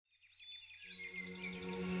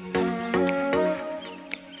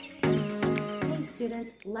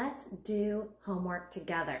let's do homework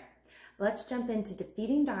together. Let's jump into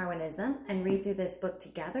Defeating Darwinism and read through this book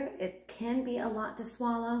together. It can be a lot to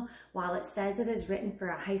swallow. While it says it is written for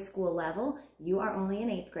a high school level, you are only in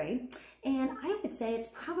 8th grade. And I would say it's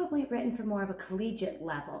probably written for more of a collegiate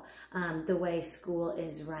level, the way school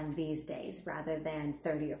is run these days rather than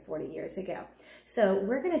 30 or 40 years ago. So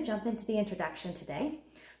we're going to jump into the introduction today.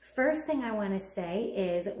 First thing I want to say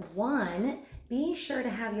is, one, be sure to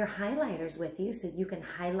have your highlighters with you so you can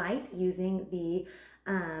highlight using the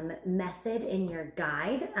method in your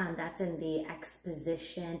guide. That's in the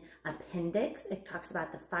exposition appendix. It talks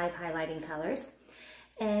about the 5 highlighting colors.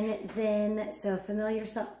 And then, so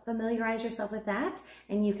familiarize yourself with that,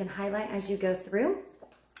 and you can highlight as you go through.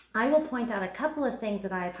 I will point out a couple of things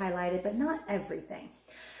that I have highlighted, but not everything.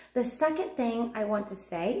 The second thing I want to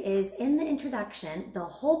say is, in the introduction, the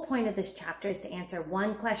whole point of this chapter is to answer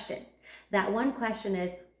one question. That one question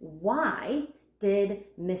is, why did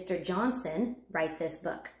Mr. Johnson write this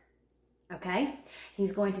book? Okay,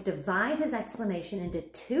 he's going to divide his explanation into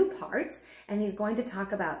 2 parts, and he's going to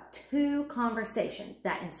talk about 2 conversations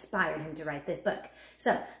that inspired him to write this book.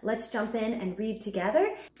 So let's jump in and read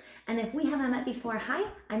together. And if we haven't met before, hi,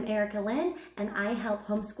 I'm Erica Lynn, and I help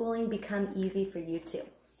homeschooling become easy for you too.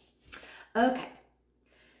 Okay,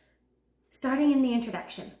 starting in the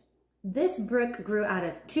introduction. This book grew out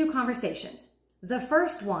of 2 conversations. The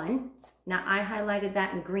first one, now I highlighted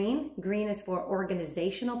that in green. Green is for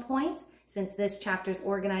organizational points. Since this chapter is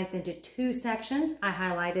organized into 2 sections, I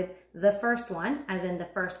highlighted the first one, as in the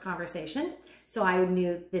first conversation. So I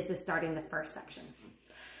knew this is starting the first section.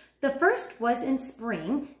 The first was in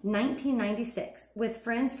spring 1996 with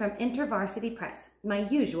friends from InterVarsity Press, my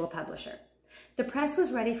usual publisher. The press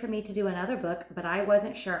was ready for me to do another book, but I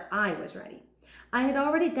wasn't sure I was ready. I had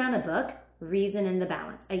already done a book, Reason in the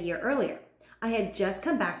Balance, a year earlier. I had just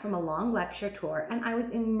come back from a long lecture tour, and I was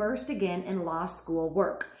immersed again in law school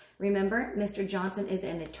work. Remember, Mr. Johnson is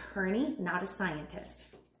an attorney, not a scientist.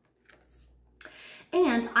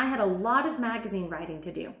 And I had a lot of magazine writing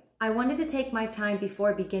to do. I wanted to take my time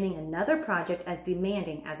before beginning another project as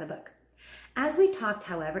demanding as a book. As we talked,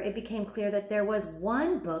 however, it became clear that there was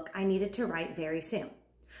one book I needed to write very soon.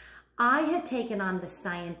 I had taken on the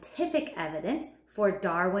scientific evidence for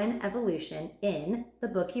Darwin evolution in the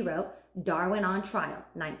book he wrote, Darwin on Trial,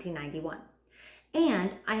 1991.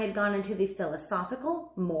 And I had gone into the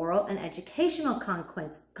philosophical, moral, and educational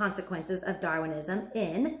consequences of Darwinism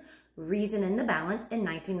in Reason in the Balance in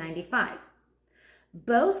 1995.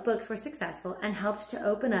 Both books were successful and helped to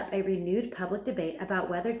open up a renewed public debate about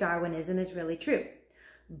whether Darwinism is really true.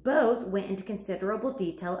 Both went into considerable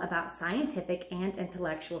detail about scientific and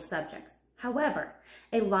intellectual subjects. However,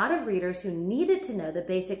 a lot of readers who needed to know the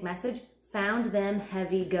basic message found them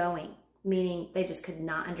heavy going, meaning they just could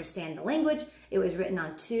not understand the language. It was written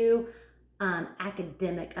on too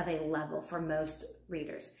academic of a level for most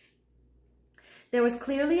readers. There was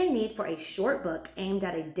clearly a need for a short book aimed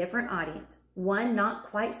at a different audience, one not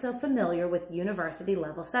quite so familiar with university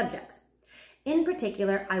level subjects. In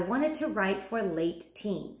particular, I wanted to write for late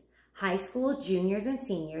teens, high school juniors and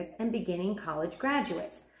seniors, and beginning college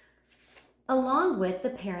graduates, along with the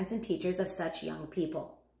parents and teachers of such young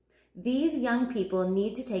people. These young people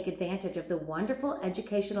need to take advantage of the wonderful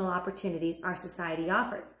educational opportunities our society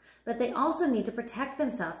offers, but they also need to protect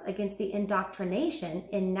themselves against the indoctrination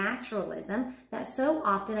in naturalism that so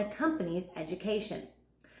often accompanies education.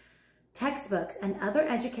 Textbooks and other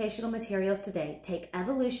educational materials today take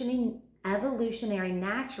evolutionary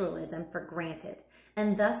naturalism for granted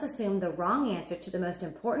and thus assume the wrong answer to the most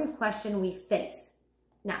important question we face.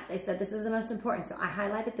 Now, they said this is the most important, so I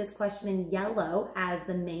highlighted this question in yellow as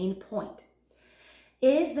the main point.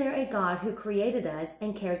 Is there a God who created us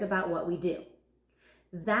and cares about what we do?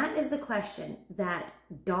 That is the question that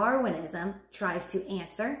Darwinism tries to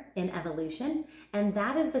answer in evolution, and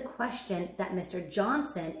that is the question that Mr.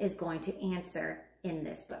 Johnson is going to answer in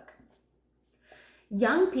this book.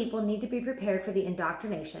 Young people need to be prepared for the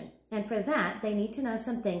indoctrination, and for that, they need to know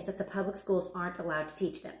some things that the public schools aren't allowed to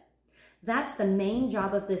teach them. That's the main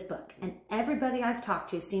job of this book, and everybody I've talked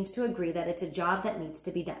to seems to agree that it's a job that needs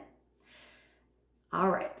to be done.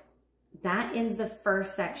 All right, that ends the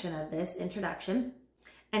first section of this introduction.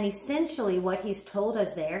 And essentially what he's told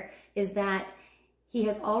us there is that he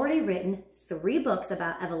has already written 3 books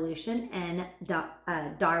about evolution and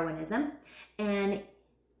Darwinism. And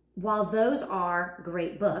while those are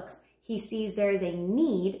great books, he sees there is a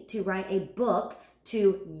need to write a book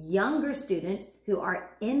to younger students who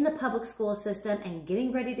are in the public school system and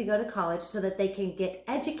getting ready to go to college so that they can get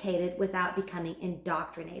educated without becoming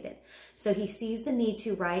indoctrinated. So he sees the need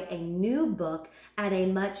to write a new book at a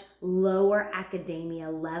much lower academia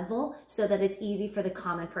level so that it's easy for the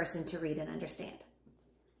common person to read and understand.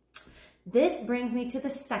 This brings me to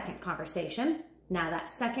the second conversation. Now that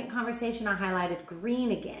second conversation, I highlighted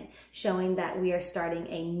green again, showing that we are starting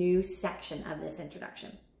a new section of this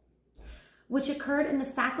introduction, which occurred in the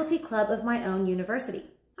faculty club of my own university.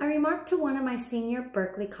 I remarked to one of my senior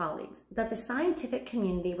Berkeley colleagues that the scientific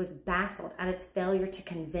community was baffled at its failure to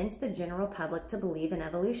convince the general public to believe in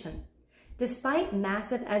evolution. Despite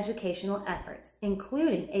massive educational efforts,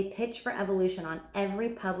 including a pitch for evolution on every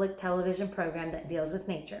public television program that deals with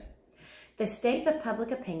nature, the state of public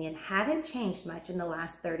opinion hadn't changed much in the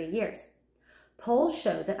last 30 years. Polls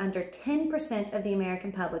show that under 10% of the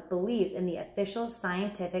American public believes in the official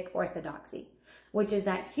scientific orthodoxy, which is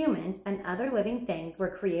that humans and other living things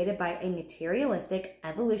were created by a materialistic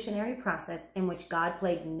evolutionary process in which God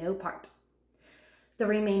played no part. The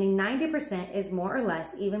remaining 90% is more or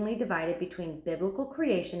less evenly divided between biblical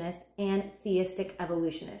creationists and theistic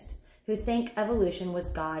evolutionists who think evolution was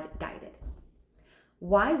God-guided.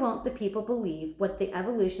 Why won't the people believe what the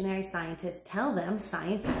evolutionary scientists tell them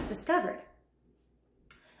science has discovered?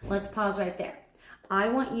 Let's pause right there. I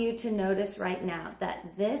want you to notice right now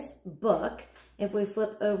that this book, if we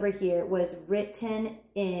flip over here, was written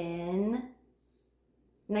in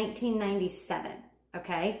 1997,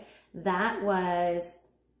 okay? That was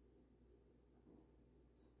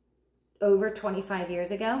over 25 years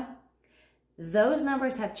ago. Those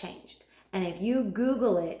numbers have changed. And if you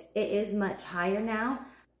Google it, it is much higher now.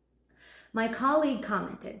 My colleague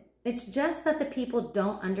commented, "It's just that the people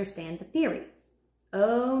don't understand the theory."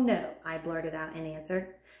 "Oh no," I blurted out in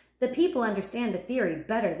answer. "The people understand the theory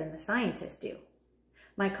better than the scientists do."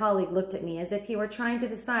 My colleague looked at me as if he were trying to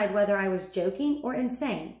decide whether I was joking or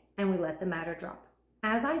insane, and we let the matter drop.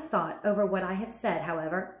 As I thought over what I had said,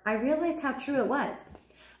 however, I realized how true it was.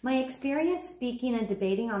 My experience speaking and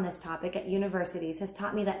debating on this topic at universities has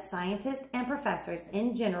taught me that scientists and professors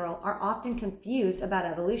in general are often confused about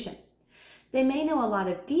evolution. They may know a lot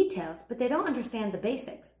of details, but they don't understand the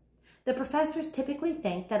basics. The professors typically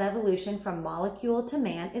think that evolution from molecule to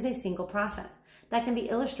man is a single process that can be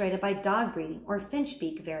illustrated by dog breeding or finch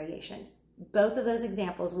beak variations. Both of those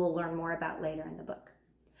examples we'll learn more about later in the book.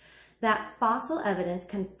 That fossil evidence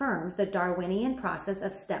confirms the Darwinian process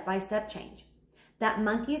of step-by-step change. That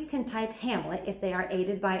monkeys can type Hamlet if they are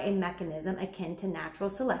aided by a mechanism akin to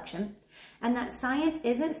natural selection, and that science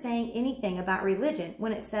isn't saying anything about religion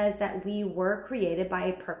when it says that we were created by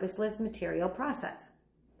a purposeless material process.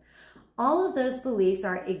 All of those beliefs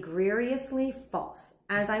are egregiously false,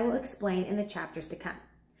 as I will explain in the chapters to come.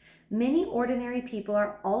 Many ordinary people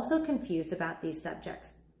are also confused about these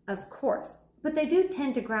subjects, of course, but they do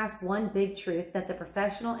tend to grasp one big truth that the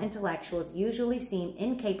professional intellectuals usually seem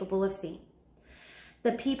incapable of seeing.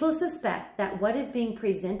 The people suspect that what is being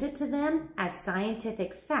presented to them as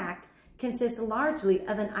scientific fact consists largely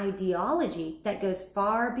of an ideology that goes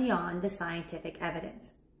far beyond the scientific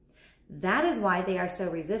evidence. That is why they are so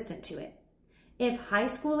resistant to it. If high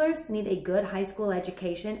schoolers need a good high school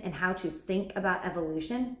education in how to think about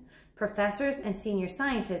evolution, professors and senior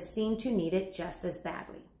scientists seem to need it just as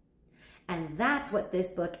badly. And that's what this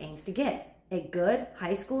book aims to give, a good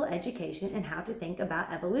high school education in how to think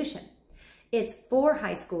about evolution. It's for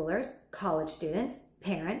high schoolers, college students,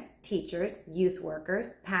 parents, teachers, youth workers,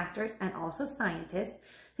 pastors, and also scientists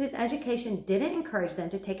whose education didn't encourage them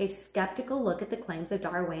to take a skeptical look at the claims of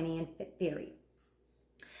Darwinian theory.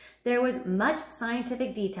 There was much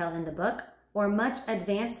scientific detail in the book, or much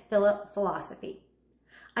advanced philosophy.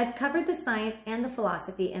 I've covered the science and the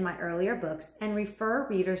philosophy in my earlier books and refer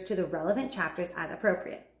readers to the relevant chapters as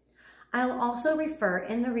appropriate. I'll also refer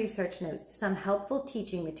in the research notes to some helpful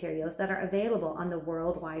teaching materials that are available on the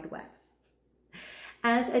World Wide Web.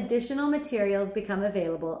 As additional materials become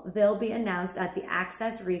available, they'll be announced at the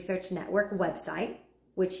Access Research Network website,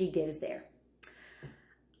 which he gives there.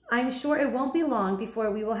 I'm sure it won't be long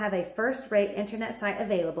before we will have a first-rate internet site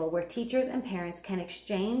available where teachers and parents can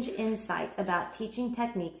exchange insights about teaching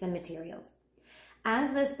techniques and materials.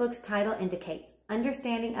 As this book's title indicates,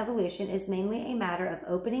 understanding evolution is mainly a matter of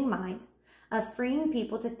opening minds, of freeing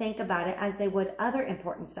people to think about it as they would other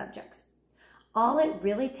important subjects. All it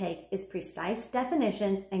really takes is precise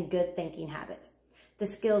definitions and good thinking habits. The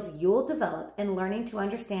skills you'll develop in learning to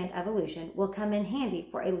understand evolution will come in handy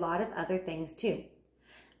for a lot of other things too.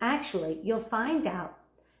 Actually, you'll find out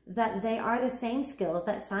that they are the same skills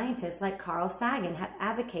that scientists like Carl Sagan have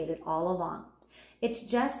advocated all along. It's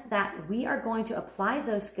just that we are going to apply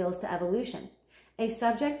those skills to evolution, a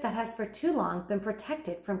subject that has for too long been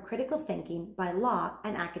protected from critical thinking by law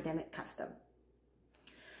and academic custom.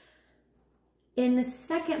 In the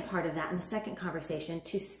second part of that, in the second conversation,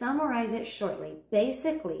 to summarize it shortly,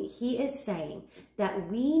 basically he is saying that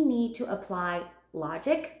we need to apply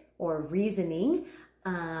logic or reasoning,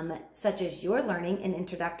 such as you're learning in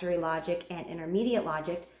introductory logic and intermediate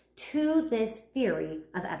logic, to this theory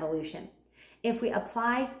of evolution. If we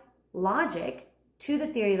apply logic to the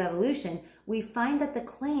theory of evolution, we find that the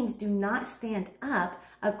claims do not stand up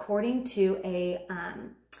according to a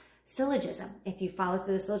syllogism. If you follow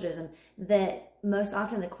through the syllogism, that most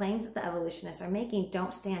often the claims that the evolutionists are making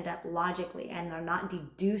don't stand up logically and are not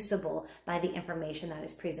deducible by the information that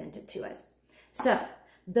is presented to us. So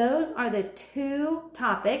those are the two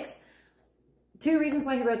topics, two reasons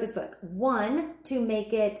why he wrote this book. One, to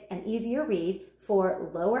make it an easier read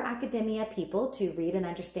for lower academia people to read and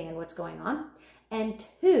understand what's going on. And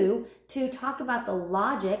two, to talk about the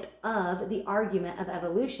logic of the argument of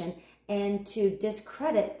evolution and to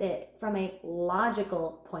discredit it from a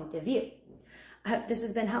logical point of view. I hope this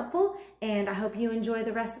has been helpful, and I hope you enjoy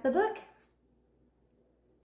the rest of the book.